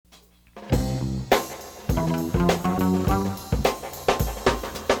Hello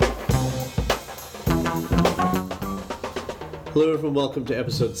everyone, welcome to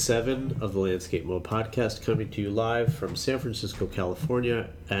episode 7 of the Landscape Mode podcast, coming to you live from San Francisco,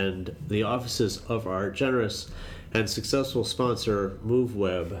 California, and the offices of our generous and successful sponsor,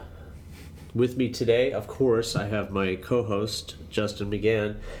 MoveWeb. With me today, of course, I have my co-host, Justin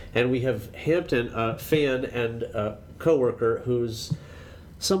McGann, and we have Hampton, a fan and a co-worker who's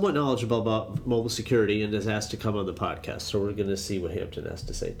somewhat knowledgeable about mobile security and is asked to come on the podcast. So we're going to see what Hampton has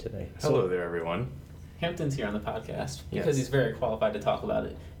to say today. Hello there, everyone. Hampton's here on the podcast because he's very qualified to talk about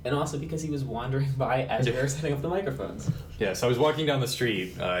it, and also because he was wandering by as we were setting up the microphones. Yes, I was walking down the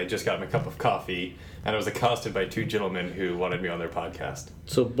street. I just got my cup of coffee, and I was accosted by two gentlemen who wanted me on their podcast.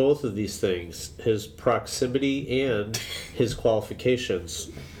 So both of these things, his proximity and his qualifications,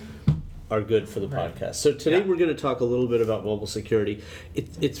 are good for the podcast. So today we're going to talk a little bit about mobile security.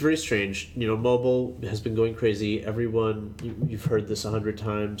 It's very strange. You know, mobile has been going crazy. Everyone, you've heard this 100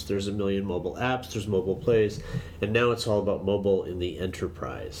 times. There's a million mobile apps, there's mobile plays, and now it's all about mobile in the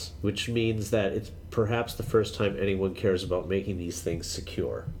enterprise, which means that it's perhaps the first time anyone cares about making these things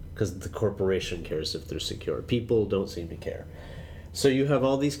secure, because the corporation cares if they're secure. People don't seem to care. So you have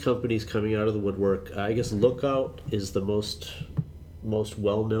all these companies coming out of the woodwork. I guess Lookout is the most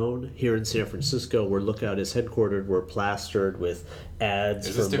well-known here in San Francisco, where Lookout is headquartered. We're plastered with ads.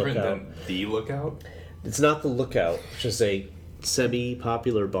 Is this different Lookout. than The Lookout? It's not the Lookout, which is a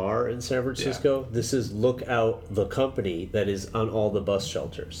semi-popular bar in San Francisco. Yeah. This is Lookout, the company that is on all the bus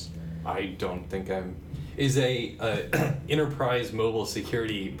shelters. I don't think I'm... Is a enterprise mobile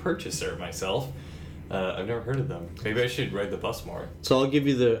security purchaser myself. I've never heard of them. Maybe I should ride the bus more. So I'll give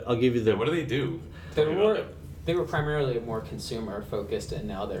you the. Yeah, what do they do? They were primarily more consumer focused, and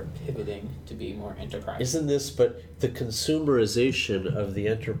now they're pivoting to be more enterprise. Isn't this, but the consumerization of the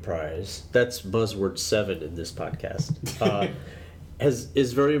enterprise, that's buzzword 7 in this podcast,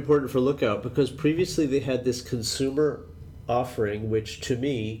 is very important for Lookout, because previously they had this consumer offering, which to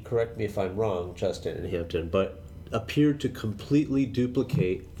me, correct me if I'm wrong, Justin and Hampton, but appeared to completely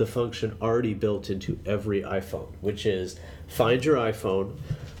duplicate the function already built into every iPhone, which is find your iPhone,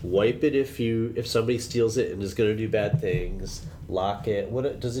 wipe it if somebody steals it and is going to do bad things, lock it.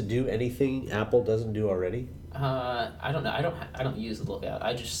 What does it do? Anything Apple doesn't do already? I don't know. I don't use the Lookout.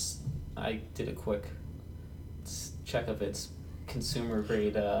 I did a quick check of its consumer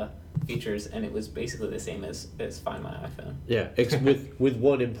grade features, and it was basically the same as Find My iPhone. Yeah, with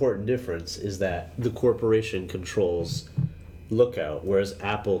one important difference is that the corporation controls Lookout, whereas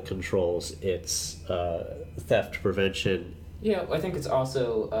Apple controls its theft prevention. Yeah, I think it's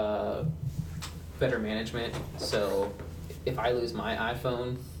also better management. So if I lose my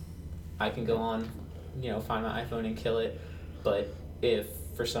iPhone, I can go on, find my iPhone and kill it. But if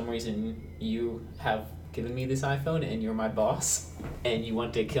for some reason you have given me this iPhone and you're my boss and you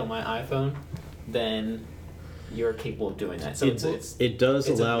want to kill my iPhone, then you're capable of doing that. So it does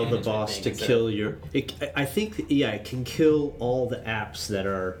allow the boss to kill your... I think, it can kill all the apps that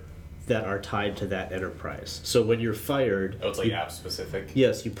are tied to that enterprise. So when you're fired... Oh, it's like app specific?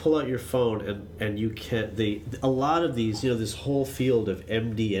 Yes, you pull out your phone and you can't... A lot of these, this whole field of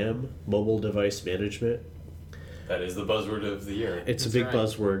MDM, mobile device management... That is the buzzword of the year. It's a big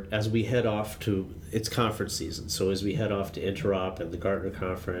buzzword as we head off to... It's conference season, so as we head off to Interop and the Gartner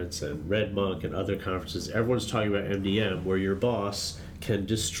conference and Red Monk and other conferences, everyone's talking about MDM, where your boss can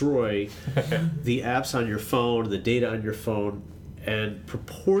destroy the apps on your phone, the data on your phone, and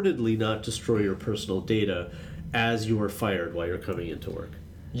purportedly not destroy your personal data as you are fired while you're coming into work.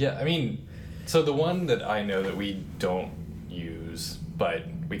 Yeah, I mean, so the one that I know that we don't use, but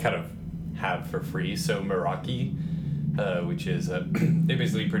we kind of have for free, so Meraki, which is, they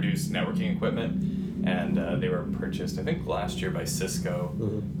basically produce networking equipment, and they were purchased, I think, last year by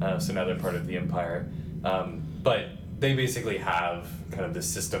Cisco, so now they're part of the empire. But they basically have kind of the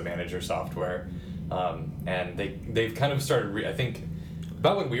system manager software, and they've kind of started, I think,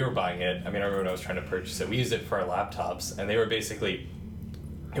 about when we were buying it, I remember when I was trying to purchase it, we used it for our laptops, and they were basically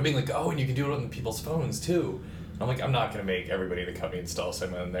being like, oh, and you can do it on people's phones too. And I'm like, I'm not going to make everybody in the company install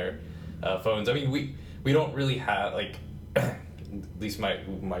some on their phones. I mean, we don't really have, like, at least my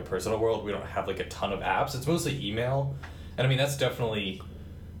personal world, we don't have like a ton of apps. It's mostly email, and I mean that's definitely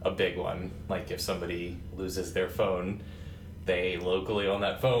a big one. Like if somebody loses their phone, they locally on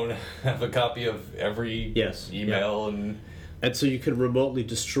that phone have a copy of every email, and so you can remotely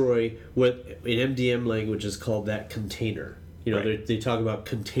destroy what in MDM language is called that container. They talk about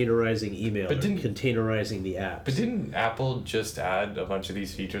containerizing email, containerizing the apps. But didn't Apple just add a bunch of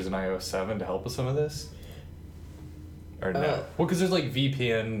these features in iOS 7 to help with some of this? Or no? Well, because there's like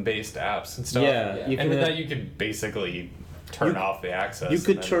VPN-based apps and stuff. Yeah, Yeah. you And can with have- that, you could basically turn off the access. You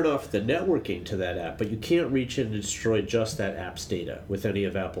could and then- turn off the networking to that app, but you can't reach in and destroy just that app's data with any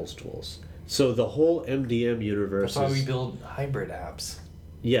of Apple's tools. So the whole MDM universe That's why we is, build hybrid apps.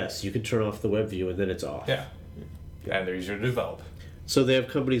 yes, you can turn off the web view and then it's off. Yeah. And they're easier to develop. So they have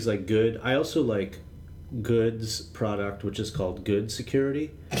companies like Good. I also like Good's product, which is called Good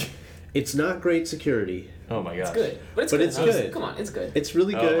Security. It's not great security. Oh my gosh. It's good, but it's But good. it's good. Come on, it's good. It's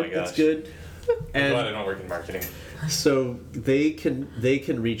really Oh good. my gosh. It's good. I'm glad I And don't work in marketing. so they can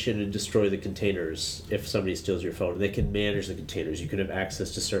reach in and destroy the containers if somebody steals your phone. They can manage the containers. You can have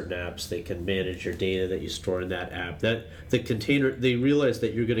access to certain apps. They can manage your data that you store in that app. That the container, they realize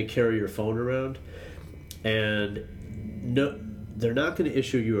that you're going to carry your phone around, and no, they're not going to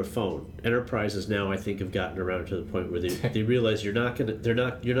issue you a phone. Enterprises now, I think, have gotten around to the point where they realize you're not going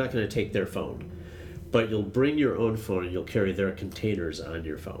to take their phone, but you'll bring your own phone and you'll carry their containers on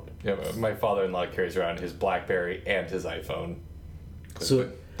your phone. Yeah, my father-in-law carries around his BlackBerry and his iPhone. So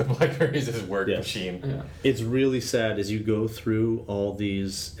The BlackBerry is his work Yes. machine. Yeah. it's really sad as you go through all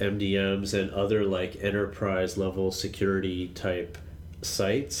these MDMs and other like enterprise level security type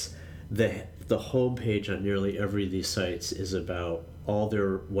sites. The homepage on nearly every of these sites is about all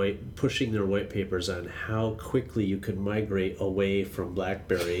their pushing their white papers on how quickly you can migrate away from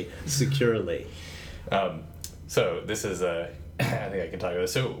BlackBerry securely. So this is I think I can talk about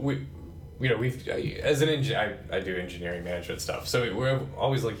this. So we've as an I do engineering management stuff. So we're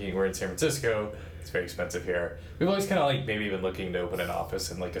always looking. We're in San Francisco. It's very expensive here. We've always kind of like maybe been looking to open an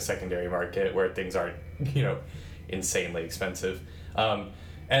office in like a secondary market where things aren't insanely expensive.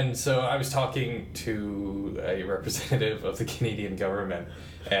 And so I was talking to a representative of the Canadian government,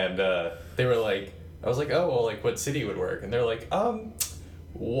 and they were like, I was like, oh well, like what city would work? And they're like,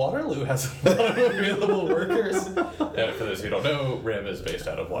 Waterloo has a lot of available workers. And for those who don't know, RIM is based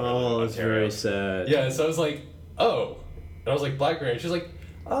out of Waterloo, Oh, it's Ontario. very sad. Yeah, so I was like, oh. And I was like, BlackBerry. And she's like,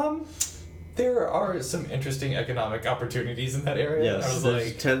 there are some interesting economic opportunities in that area. And I Yes, was there's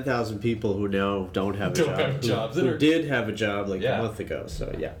like, 10,000 people who now don't have a Don't job. have jobs that who are- did have a job like Yeah. a month ago.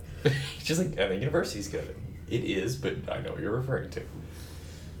 So yeah. she's like, and the university's good. It is, but I know what you're referring to.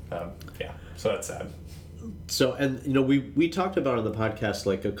 Yeah, so that's sad. So, and we talked about on the podcast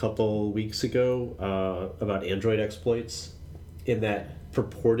like a couple weeks ago about Android exploits, in that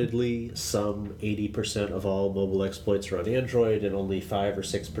purportedly some 80% of all mobile exploits are on Android and only 5 or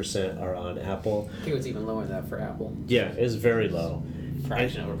 6% are on Apple. I think it was even lower than that for Apple. Yeah, it's very low.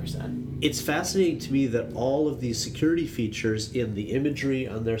 Fraction of a percent. It's fascinating to me that all of these security features in the imagery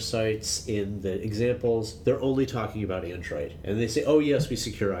on their sites, in the examples, they're only talking about Android. And they say, oh yes, we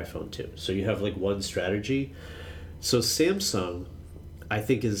secure iPhone too. So you have like one strategy. So Samsung, I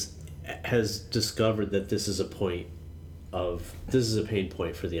think, has discovered that this is a pain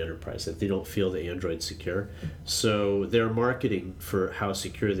point for the enterprise, that they don't feel that Android's secure. So their marketing for how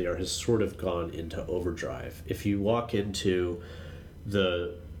secure they are has sort of gone into overdrive. If you walk into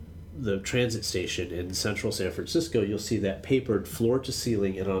the transit station in central San Francisco, you'll see that papered floor to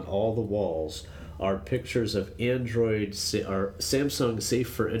ceiling, and on all the walls are pictures of Android or Samsung Safe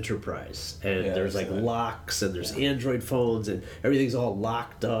for Enterprise, and Yeah, there's I've like seen that. locks, and there's Android phones, and everything's all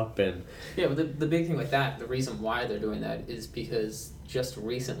locked up. And Yeah, but the big thing with that, the reason why they're doing that is because just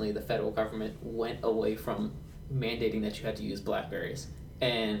recently the federal government went away from mandating that you had to use BlackBerries.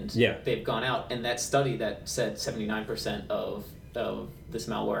 And Yeah. they've gone out, and that study that said 79% of this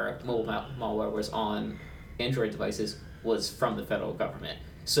malware, mobile malware, was on Android devices was from the federal government.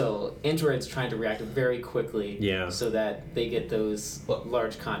 So Android's trying to react very quickly, Yeah. so that they get those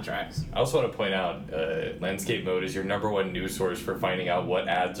large contracts. I also want to point out, Landscape Mode is your number one news source for finding out what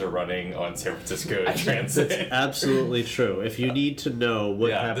ads are running on San Francisco Transit. absolutely true. If you need to know what's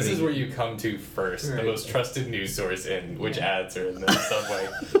Yeah, happening, this is where you come to first, the Right. most trusted news source in which ads are in the subway.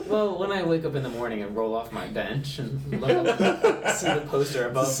 Well, when I wake up in the morning and roll off my bench and look up, see the poster to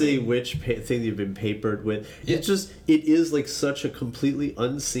above see me. which thing you've been papered with. Yeah. It is like such a completely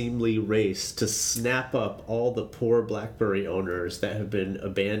unseemly race to snap up all the poor BlackBerry owners that have been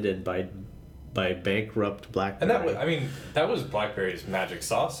abandoned by bankrupt And BlackBerry. that was, that was BlackBerry's magic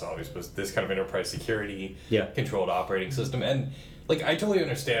sauce always, was this kind of enterprise security, Yeah. controlled operating system. And like, I totally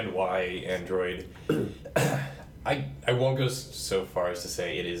understand why Android, I won't go so far as to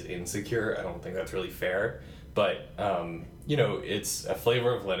say it is insecure. I don't think that's really fair. But, it's a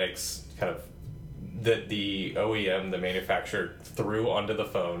flavor of Linux, kind of, that the OEM, the manufacturer, threw onto the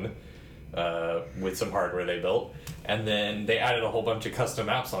phone with some hardware they built. And then they added a whole bunch of custom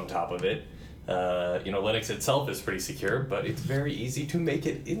apps on top of it Linux itself is pretty secure, but it's very easy to make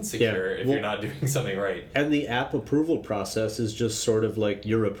it insecure if you're not doing something right. And the app approval process is just sort of like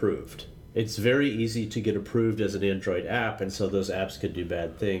you're approved. It's very easy to get approved as an Android app, and so those apps could do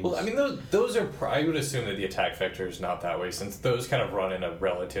bad things. Well, I mean, those are... I would assume that the attack vector is not that way, since those kind of run in a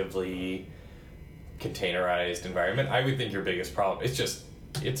relatively containerized environment. I would think your biggest problem...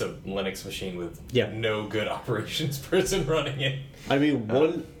 It's a Linux machine with no good operations person running it. I mean,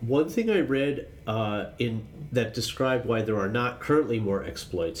 one thing I read in that described why there are not currently more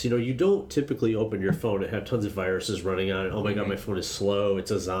exploits. You don't typically open your phone and have tons of viruses running on it. Oh my god, my phone is slow.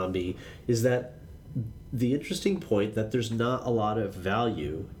 It's a zombie. Is that the interesting point that there's not a lot of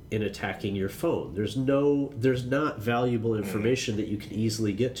value in attacking your phone? There's not valuable information that you can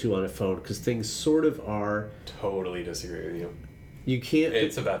easily get to on a phone because things sort of are. Totally disagree with you. You can't.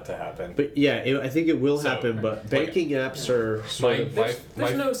 It's about to happen. But I think it will happen. But banking apps are sort of.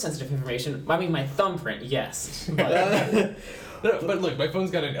 There's no sensitive information. I mean, my thumbprint, yes. But No, but look, my phone's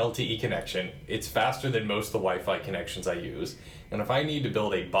got an LTE connection. It's faster than most of the Wi-Fi connections I use. And if I need to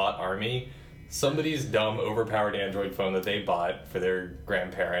build a bot army, somebody's dumb, overpowered Android phone that they bought for their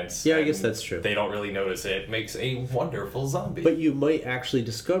grandparents. Yeah, I guess that's true. They don't really notice it. Makes a wonderful zombie. But you might actually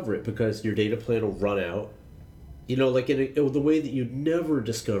discover it because your data plan will run out. Like the way that you'd never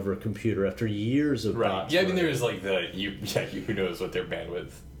discover a computer after years of bots. Yeah, I mean, there's like who knows what their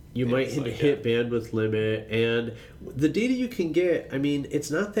bandwidth. You might hit bandwidth limit, and the data you can get. I mean,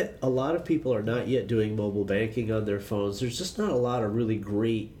 it's not that a lot of people are not yet doing mobile banking on their phones. There's just not a lot of really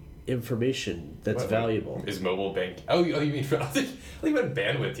great information that's valuable. Is mobile bank? Oh, you mean I think about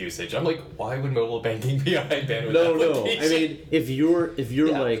bandwidth usage. I'm like, why would mobile banking be a high bandwidth? No. I mean, if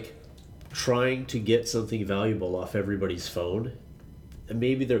you're like trying to get something valuable off everybody's phone, and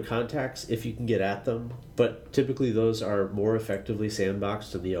maybe their contacts if you can get at them, but typically those are more effectively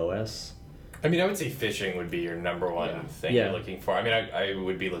sandboxed in the OS. I mean, I would say phishing would be your number one thing you're looking for. I mean, I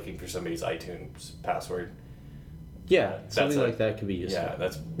would be looking for somebody's iTunes password. Yeah, something like that could be useful. Yeah,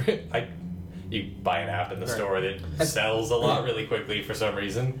 that's you buy an app in the store that sells a lot really quickly for some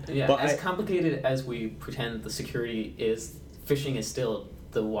reason. Yeah, but complicated as we pretend the security is, phishing is still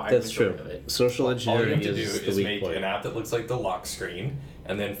the wide majority of it. Social engineering all you have to do is is make an app that looks like the lock screen,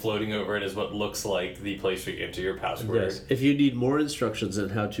 and then floating over it is what looks like the place where you enter your password. Yes. If you need more instructions on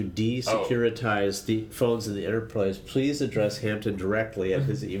how to de-securitize the phones in the enterprise, please address Hampton directly at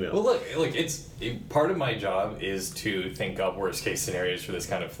his email. Well, look, part of my job is to think up worst case scenarios for this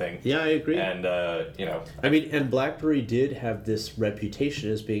kind of thing. Yeah, I agree. And I mean, and BlackBerry did have this reputation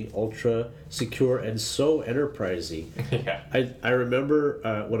as being ultra secure and so enterprisey. Yeah. I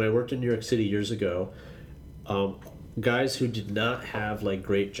remember when I worked in New York City years ago, guys who did not have like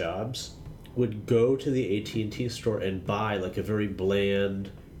great jobs would go to the AT&T store and buy like a very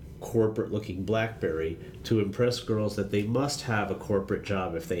bland corporate looking BlackBerry to impress girls that they must have a corporate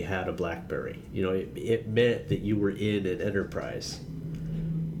job if they had a BlackBerry. It meant that you were in an enterprise.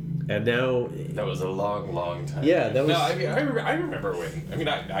 And now that was a long time. Yeah, that was. No, I mean, I remember when. I mean,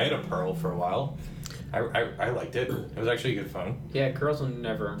 I had a Pearl for a while. I liked it. It was actually a good phone. Yeah, girls were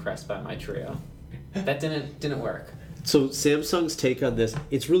never impressed by my Trio. That didn't work. So Samsung's take on this,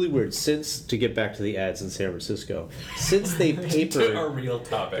 it's really weird. To get back to the ads in San Francisco, since they papered a real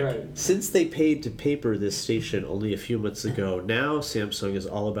topic. Right. Since they paid to paper this station only a few months ago, now Samsung is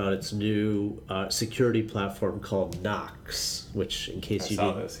all about its new security platform called Knox, which in case you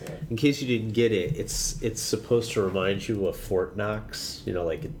didn't get it, it's supposed to remind you of Fort Knox.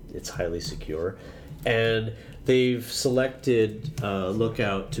 It's highly secure, and they've selected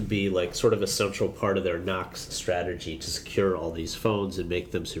Lookout to be like sort of a central part of their Knox strategy to secure all these phones and make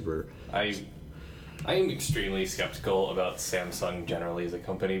them super. I am extremely skeptical about Samsung generally as a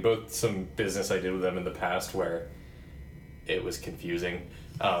company. Both some business I did with them in the past where it was confusing,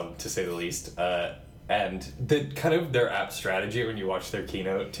 to say the least, and the kind of their app strategy when you watch their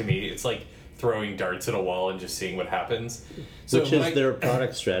keynote, to me, it's like throwing darts at a wall and just seeing what happens. Which is their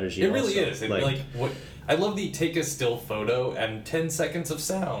product strategy. It really is. What I love the take a still photo and 10 seconds of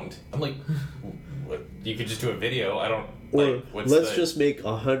sound. I'm like, what? You could just do a video. I don't. Or let's just make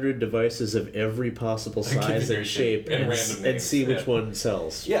 100 devices of every possible size and shape and see which one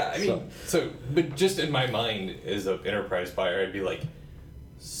sells. Yeah, I mean, but just in my mind as an enterprise buyer, I'd be like,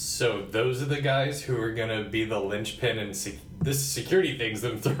 so those are the guys who are gonna be the linchpin and this security thing's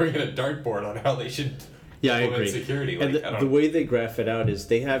them throwing in a dartboard on how they should. Yeah, I agree. Security. And the way they graph it out is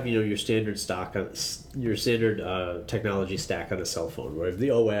they have your standard technology stack on a cell phone, where you have the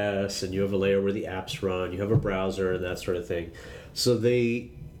OS and you have a layer where the apps run, you have a browser and that sort of thing. So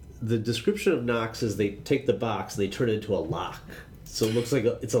the description of Knox is they take the box and they turn it into a lock. So it looks like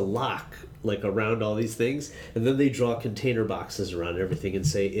it's a lock like around all these things, and then they draw container boxes around everything and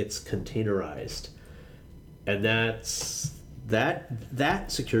say it's containerized. And that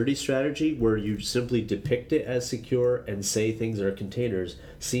security strategy where you simply depict it as secure and say things are containers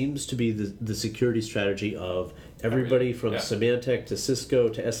seems to be the security strategy of everybody from Symantec to Cisco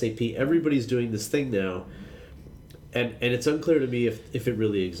to SAP. Everybody's doing this thing now. And it's unclear to me if it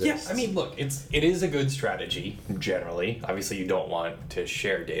really exists. Yeah, I mean, look, it is a good strategy, generally. Obviously, you don't want to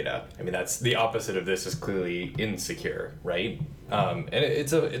share data. I mean, that's the opposite of this is clearly insecure, right? And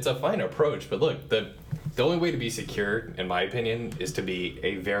it's a fine approach, but look, the only way to be secure, in my opinion, is to be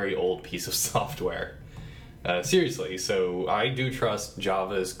a very old piece of software. Seriously, so I do trust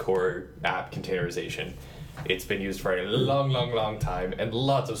Java's core app containerization. It's been used for a long time, and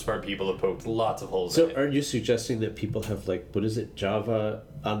lots of smart people have poked lots of holes in it. So are you suggesting that people have, like, what is it, Java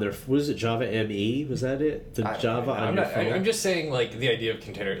on their, what is it, Java ME? Was that it? Java on your phone? I'm just saying, like, the idea of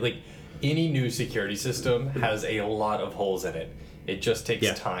container, like, any new security system has a lot of holes in it. It just takes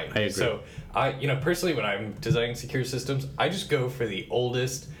time. I agree. So, personally, when I'm designing secure systems, I just go for the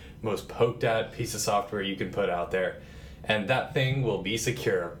oldest, most poked at piece of software you can put out there, and that thing will be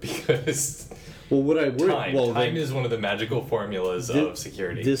secure because... Well, what I worry... Time is one of the magical formulas of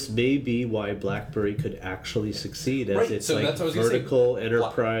security. This may be why BlackBerry could actually succeed as its that's what I was vertical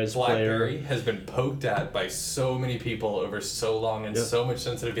enterprise BlackBerry player. has been poked at by so many people over so long and so much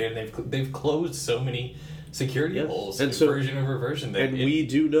sensitive data. They've closed so many security holes, and version over version. We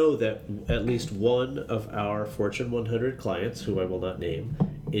do know that at least one of our Fortune 100 clients, who I will not name,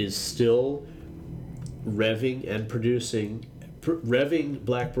 is still revving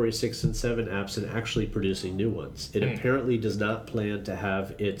BlackBerry 6 and 7 apps and actually producing new ones. It apparently does not plan to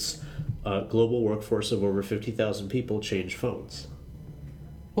have its global workforce of over 50,000 people change phones.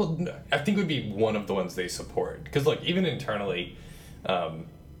 Well, I think it would be one of the ones they support. Because, look, even internally,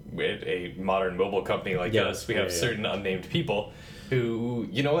 with a modern mobile company like us, we have certain unnamed people who,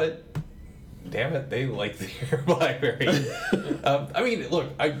 you know what? Damn it, they like their BlackBerry. I mean, look,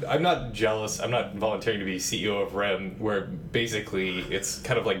 I'm not jealous. I'm not volunteering to be CEO of REM, where basically it's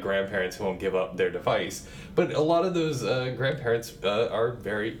kind of like grandparents who won't give up their device. But a lot of those grandparents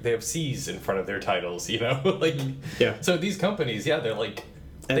they have C's in front of their titles, you know? So these companies, they're like,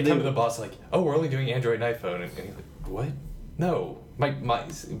 they come to the boss like, oh, we're only doing Android and iPhone. And he's like, what? No. My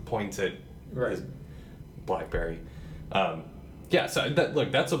points at his BlackBerry. So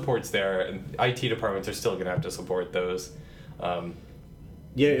that support's there, and IT departments are still going to have to support those. No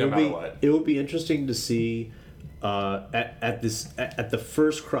matter what. It will be interesting to see at the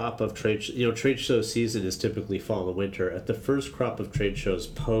first crop of trade show season is typically fall and winter. At the first crop of trade shows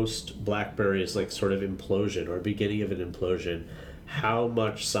post BlackBerry's like sort of implosion or beginning of an implosion, how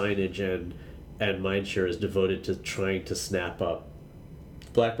much signage and mindshare is devoted to trying to snap up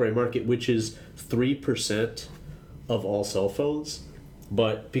BlackBerry market, which is 3% of all cell phones,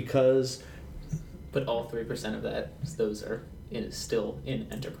 but all 3% of those are still in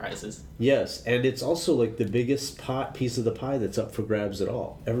enterprises. Yes, and it's also like the biggest piece of the pie that's up for grabs at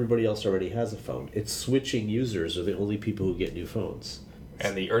all. Everybody else already has a phone. It's switching users are the only people who get new phones.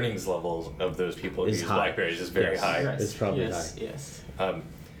 And the earnings level of those people who use BlackBerries is very high. It's probably high. Yes. I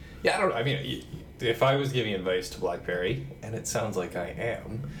don't know. I mean, if I was giving advice to BlackBerry, and it sounds like I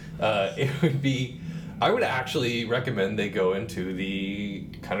am, it would be, I would actually recommend they go into the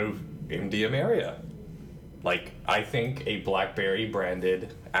kind of MDM area. Like, I think a BlackBerry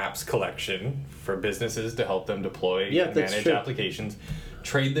branded apps collection for businesses to help them deploy and manage applications.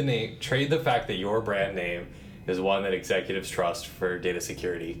 Trade the fact that your brand name is one that executives trust for data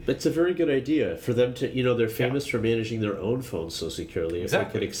security. It's a very good idea for them to, they're famous for managing their own phones so securely. If they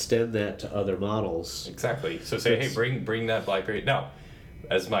could extend that to other models. Exactly. So say, hey, bring that BlackBerry. Now,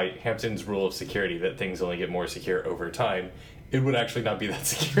 as my Hampton's rule of security, that things only get more secure over time, it would actually not be that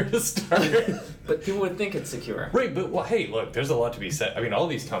secure to start. But people would think it's secure. Right, but hey, look, there's a lot to be said. I mean, all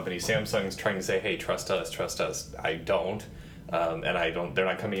these companies, Samsung's trying to say, hey, trust us. I don't. They're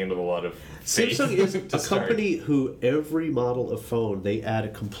not coming in with a lot of faith. Samsung is a company who every model of phone, they add a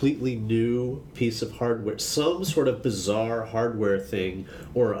completely new piece of hardware, some sort of bizarre hardware thing,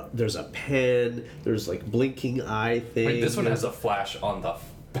 or there's a pen, there's like blinking eye thing. Right, this one has a flash on the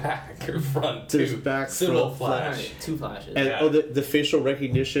back or front too. There's back, Symbol front, flash. Right, 2 flashes. And the facial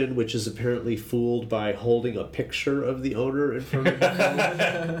recognition, which is apparently fooled by holding a picture of the owner in front of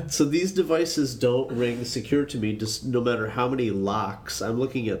them. So these devices don't ring secure to me, just no matter how many locks. I'm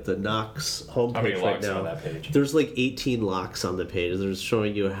looking at the Knox homepage right now. On that page? There's like 18 locks on the page. They're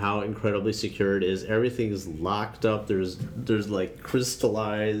showing you how incredibly secure it is. Everything is locked up. There's like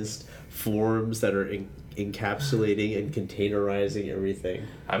crystallized forms that are encapsulating and containerizing everything.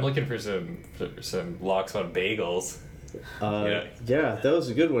 I'm looking for some locks on bagels. Yeah, that was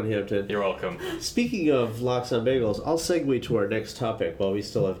a good one, Hampton. You're welcome. Speaking of locks on bagels, I'll segue to our next topic while we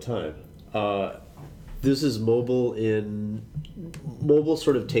still have time. This is mobile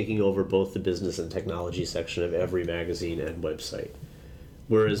sort of taking over both the business and technology section of every magazine and website.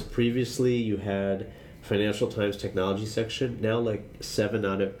 Whereas previously you had Financial Times technology section, now like 7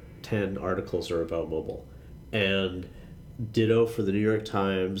 out of 10 articles are about mobile. And ditto for the New York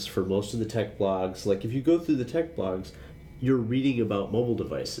Times, for most of the tech blogs. Like if you go through the tech blogs, you're reading about mobile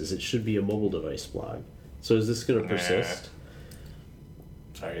devices. It should be a mobile device blog. So is this going to persist?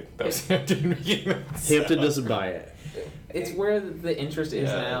 Sorry, that was Hampton making that Hampton sound. doesn't buy it. It's where the interest is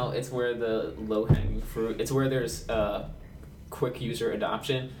now. It's where the low-hanging fruit. It's where there's quick user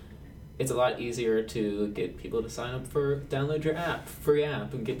adoption. It's a lot easier to get people to sign up for download your app, free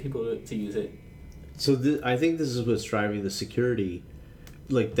app, and get people to use it. So I think this is what's driving the security,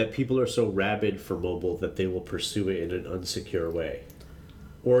 like that people are so rabid for mobile that they will pursue it in an unsecure way,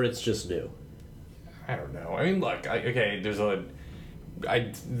 or it's just new. I don't know. I mean, look, the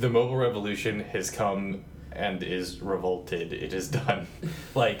mobile revolution has come and is revolted. It is done.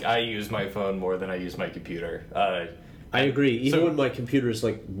 Like, I use my phone more than I use my computer. I agree. Even when my computer is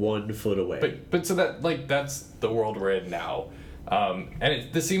like 1 foot away. But so that's the world we're in now.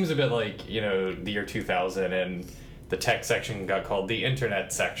 And this seems a bit like, the year 2000 and the tech section got called the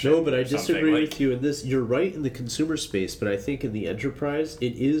internet section. No, but I disagree with you in this. You're right in the consumer space, but I think in the enterprise,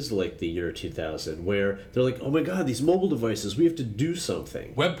 it is like the year 2000, where they're like, oh my god, these mobile devices, we have to do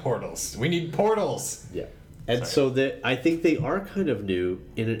something. Web portals. We need portals. Yeah. And I think they are kind of new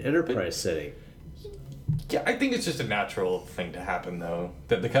in an enterprise setting. Yeah, I think it's just a natural thing to happen, though,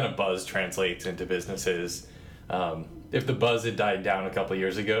 that the kind of buzz translates into businesses. If the buzz had died down a couple of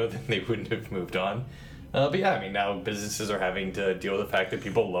years ago, then they wouldn't have moved on. But yeah, I mean, now businesses are having to deal with the fact that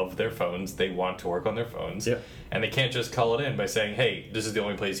people love their phones. They want to work on their phones. Yeah. And they can't just call it in by saying, hey, this is the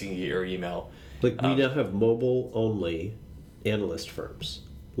only place you can get your email. Like, we now have mobile-only analyst firms.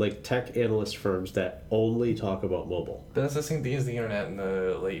 Like, tech analyst firms that only talk about mobile. But that's the same thing as the internet in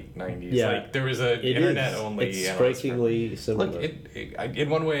the late 90s. Yeah. Like, there was an internet-only It's analyst strikingly firm. similar. Look, in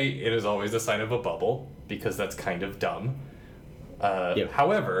one way, it is always a sign of a bubble, because that's kind of dumb.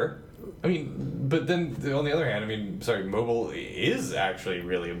 However, I mean, but then on the other hand, mobile is actually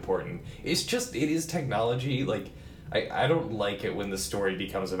really important. It is technology. Like, I don't like it when the story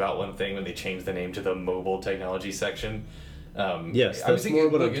becomes about one thing when they change the name to the mobile technology section. Yes, that's more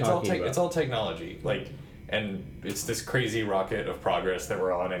what I'm talking about. It's all technology, and it's this crazy rocket of progress that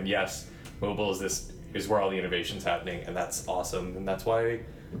we're on. And yes, mobile is where all the innovation's happening, and that's awesome, and that's why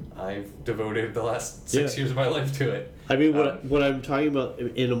I've devoted the last 6 years of my life to it. I mean, what I'm talking about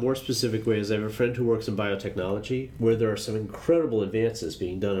in a more specific way is I have a friend who works in biotechnology, where there are some incredible advances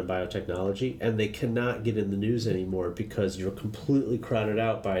being done in biotechnology, and they cannot get in the news anymore because you're completely crowded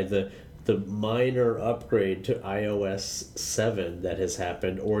out by the minor upgrade to iOS 7 that has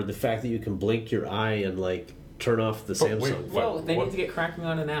happened, or the fact that you can blink your eye and like turn off the Samsung phone. They need to get cracking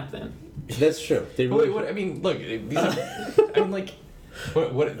on an app then. That's true. They really. I mean, look,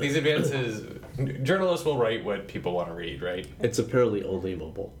 what these advances, journalists will write what people want to read, right? It's apparently only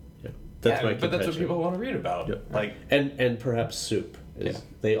mobile. Yeah, that's my contention. But that's what people want to read about. Yep. Like, and perhaps soup.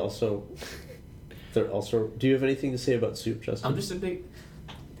 They're also. Do you have anything to say about soup, Justin? I'm just a big.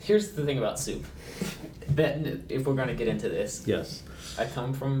 Here's the thing about soup. That if we're going to get into this, yes, I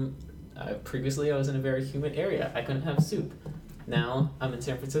come from. Previously, I was in a very humid area. I couldn't have soup. Now I'm in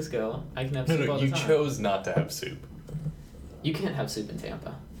San Francisco. I can have soup all the time. You chose not to have soup. You can't have soup in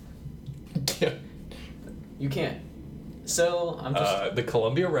Tampa. Yeah. You can't. So I'm just. The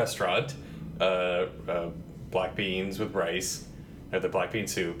Columbia restaurant, black beans with rice, or the black bean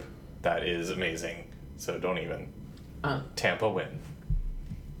soup, that is amazing. So don't even. Tampa win.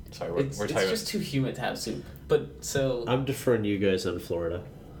 Sorry, we're talking. It's just too humid to have soup. But so. I'm deferring to you guys on Florida.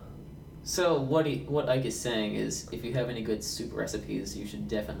 So what Ike is saying is, if you have any good soup recipes, you should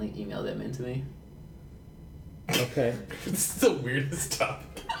definitely email them into me. Okay. It's the weirdest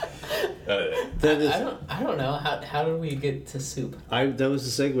topic. I don't know. How do we get to soup? That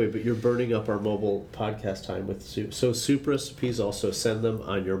was the segue, but you're burning up our mobile podcast time with soup. So soup recipes, also send them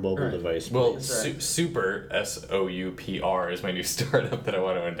on your mobile device. Well, right. Super, SOUPR, is my new startup that I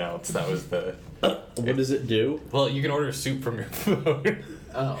want to announce. That was the... What does it do? Well, you can order soup from your phone.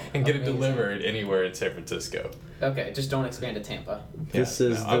 And get it delivered anywhere in San Francisco. Okay, just don't expand to Tampa.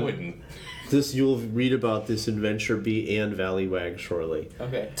 I wouldn't. You'll read about this in Venture Bee and Valleywag shortly.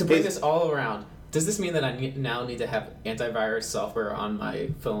 Okay. To bring this all around, does this mean that I now need to have antivirus software on my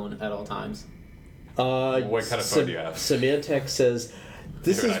phone at all times? What kind of phone do you have? Symantec says,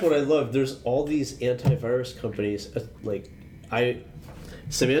 this is what I love. There's all these antivirus companies.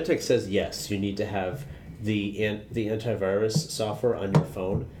 Symantec says yes, you need to have the antivirus software on your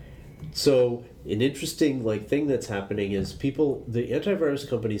phone. So an interesting thing that's happening is the antivirus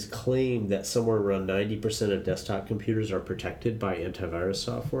companies claim that somewhere around 90% of desktop computers are protected by antivirus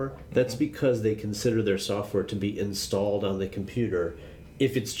software. That's because they consider their software to be installed on the computer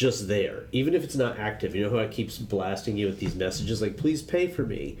if it's just there, even if it's not active. You know how it keeps blasting you with these messages like, please pay for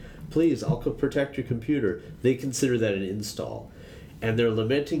me, please, I'll protect your computer. They consider that an install. And they're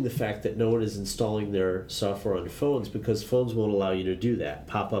lamenting the fact that no one is installing their software on phones because phones won't allow you to do that.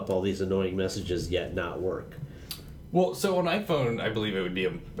 Pop up all these annoying messages yet not work. Well, so on iPhone, I believe it would be,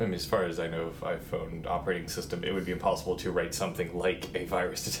 as far as I know of iPhone operating system, it would be impossible to write something like a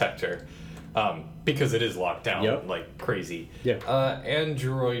virus detector because it is locked down like crazy. Yeah.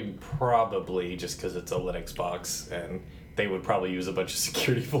 Android probably, just because it's a Linux box, and they would probably use a bunch of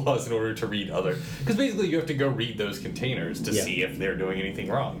security flaws in order to read because basically you have to go read those containers to see if they're doing anything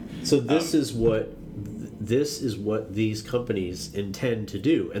wrong. So this is what these companies intend to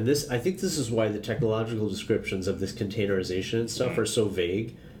do, and I think this is why the technological descriptions of this containerization and stuff are so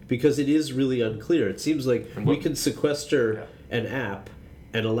vague, because it is really unclear. It seems like we can sequester an app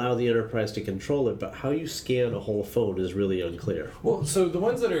and allow the enterprise to control it, but how you scan a whole phone is really unclear. Well, so the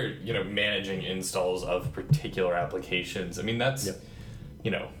ones that are managing installs of particular applications, that's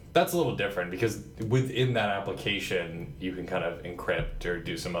that's a little different, because within that application you can kind of encrypt or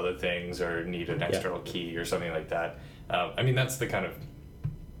do some other things or need an external key or something like that. That's the kind of,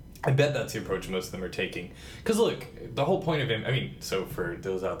 I bet that's the approach most of them are taking. Because look, the whole point of so for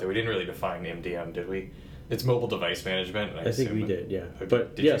those out there, we didn't really define MDM, did we? It's mobile device management. I think we did, yeah.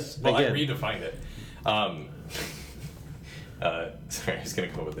 But did yes, you? Well, again. I redefined it. Sorry, I was going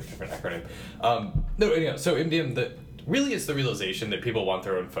to come up with a different acronym. No, anyhow, so MDM, really it's the realization that people want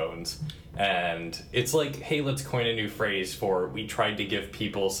their own phones. And it's like, hey, let's coin a new phrase for, we tried to give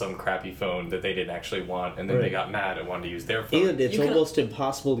people some crappy phone that they didn't actually want, and then they got mad and wanted to use their phone. And it's almost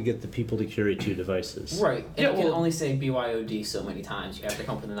impossible to get the people to carry two devices. Right. And you can only say BYOD so many times. You have to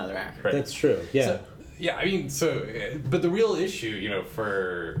come up with another acronym. Right. That's true, yeah. But the real issue,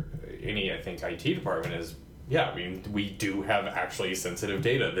 for any, I think, IT department is, we do have actually sensitive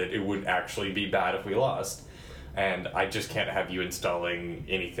data that it would actually be bad if we lost. And I just can't have you installing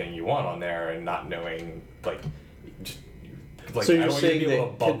anything you want on there and not knowing, so you're I don't saying be able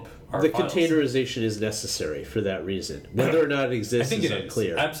to bump our the files. Containerization is necessary for that reason. Whether or not it exists is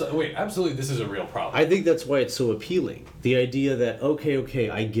unclear. Absolutely, this is a real problem. I think that's why it's so appealing. The idea that, okay,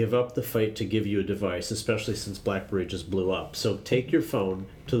 I give up the fight to give you a device, especially since BlackBerry just blew up. So take your phone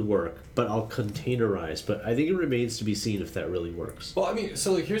to work, but I'll containerize. But I think it remains to be seen if that really works. Well,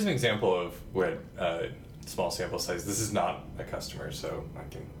 so here's an example of what... small sample size. This is not a customer, so I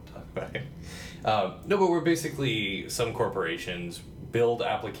can talk about it. No, but we're basically, some corporations build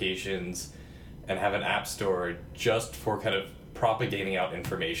applications and have an app store just for kind of propagating out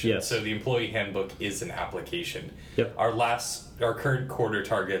information. Yes. So the employee handbook is an application. Yep. Our current quarter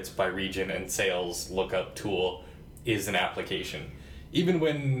targets by region and sales lookup tool is an application. Even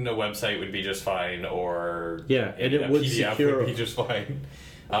when a website would be just fine, or and it a would PDF secure would be just fine.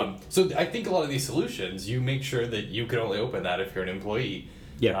 So I think a lot of these solutions, you make sure that you can only open that if you're an employee.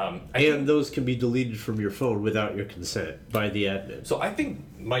 Yeah, and those can be deleted from your phone without your consent by the admin. So I think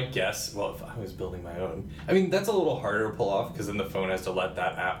my guess, well, if I was building my own, that's a little harder to pull off because then the phone has to let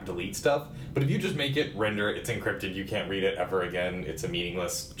that app delete stuff. But if you just make it render, it's encrypted, you can't read it ever again, it's a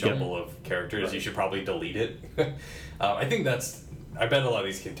meaningless jumble of characters, right. You should probably delete it. I bet a lot of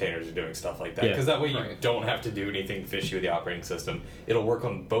these containers are doing stuff like that, because that way you don't have to do anything fishy with the operating system. It'll work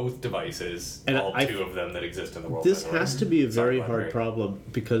on both devices, and all two of them that exist in the world. This has to be a very hard problem,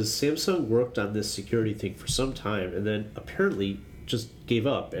 because Samsung worked on this security thing for some time, and then apparently just gave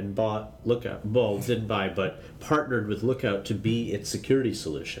up and bought Lookout. Well, didn't buy, but partnered with Lookout to be its security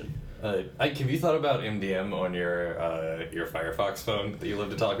solution. Ike, have you thought about MDM on your Firefox phone that you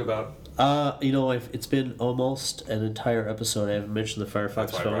love to talk about? It's been almost an entire episode. I haven't mentioned the Firefox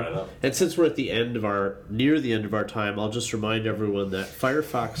That's why phone. I brought it up. And since we're at the end of near the end of our time, I'll just remind everyone that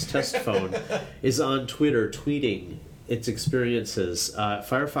Firefox Test Phone is on Twitter tweeting its experiences.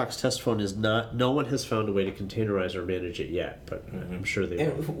 Firefox Test Phone is not. No one has found a way to containerize or manage it yet, but I'm sure they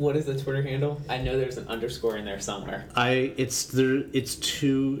will. What is the Twitter handle? I know there's an underscore in there somewhere. It's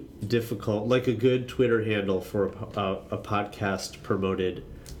too difficult. Like a good Twitter handle for a podcast promoted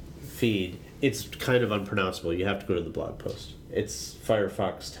feed, it's kind of unpronounceable. You have to go to the blog post. It's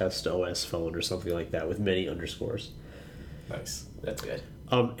Firefox Test OS Phone or something like that with many underscores. Nice. That's good.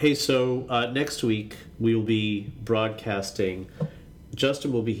 Hey, so next week we will be broadcasting.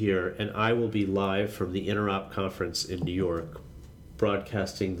 Justin will be here, and I will be live from the Interop conference in New York,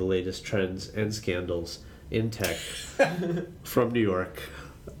 broadcasting the latest trends and scandals in tech from New York.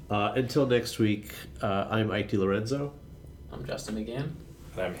 Until next week, I'm Ike DiLorenzo. I'm Justin McGann.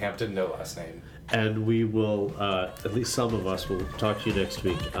 And I'm Hampton, no last name. And we will, at least some of us, will talk to you next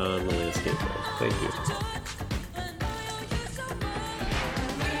week on the Landscape Road. Thank you.